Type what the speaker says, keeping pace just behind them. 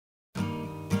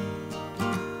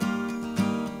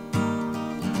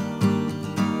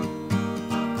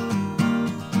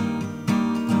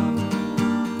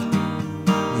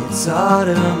It's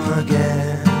autumn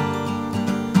again,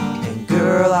 and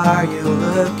girl, are you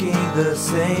looking the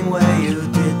same way you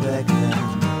did back then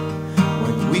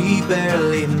when we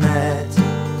barely met?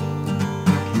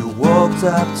 You walked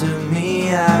up to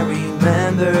me, I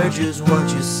remember just what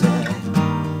you said.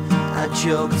 I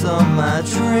choked on my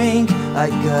drink, I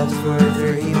gasped for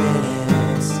 3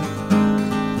 minutes.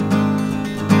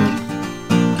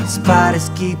 Spiders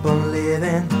keep on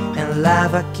living, and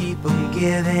life I keep on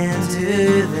giving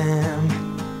to them.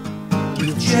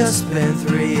 You've just spent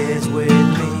 3 years with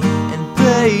me, and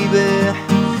baby,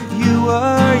 you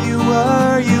are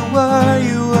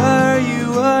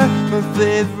my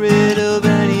favorite of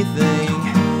anything.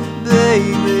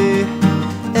 Baby,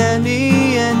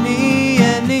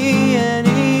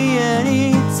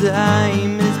 any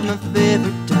time is my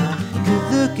favorite time. Good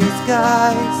looking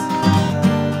skies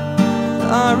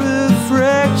are a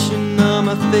reflection of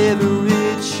my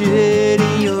favorite shade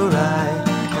in your eye.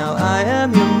 Now I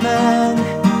am your man,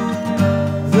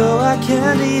 though I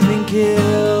can't even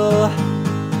kill.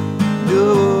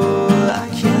 No, I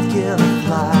can't kill a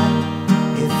fly.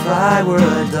 If I were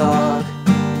a dog,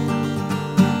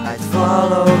 I'd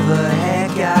follow the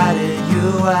heck out of you,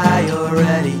 I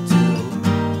already do.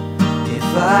 If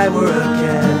I were a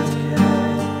cat,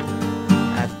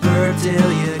 I'd purr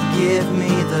till you give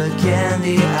me the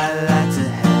candy I like to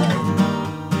have.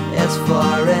 As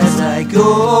far as I go,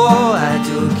 I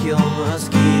do kill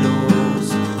mosquitoes.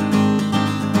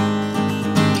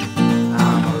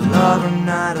 I'm a lover,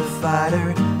 not a fighter.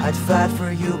 I'd fight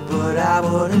for you, but I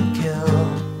wouldn't kill.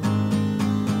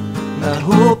 I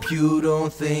hope you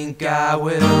don't think I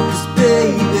will, 'cause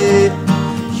baby,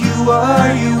 you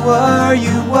are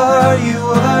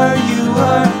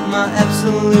my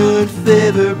absolute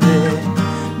favorite.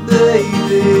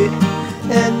 Baby,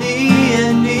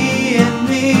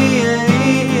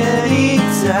 any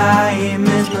time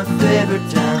is my favorite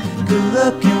time. Good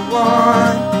looking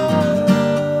one,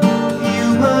 you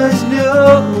must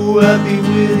know I'd be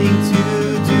willing to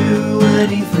do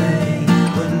anything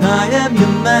when I am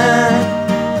your man,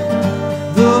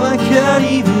 though I can't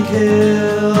even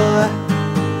kill.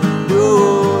 No,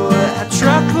 I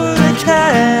try what I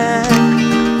can.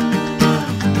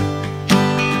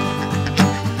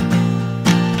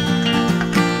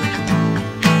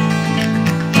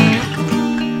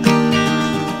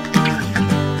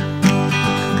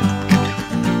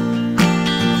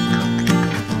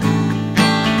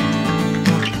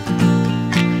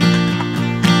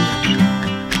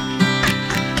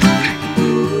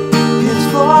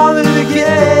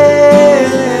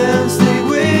 Again, stay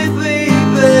with me,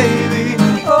 baby,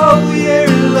 all year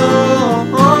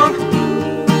long.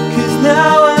 'Cause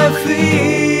now I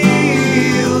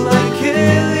feel like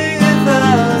killing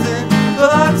 1,000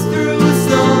 bucks through a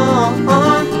song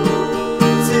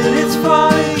till it's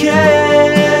fall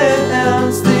again.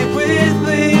 Stay with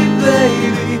me,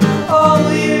 baby, all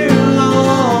year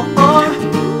long, all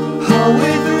the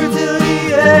way through till the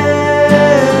end.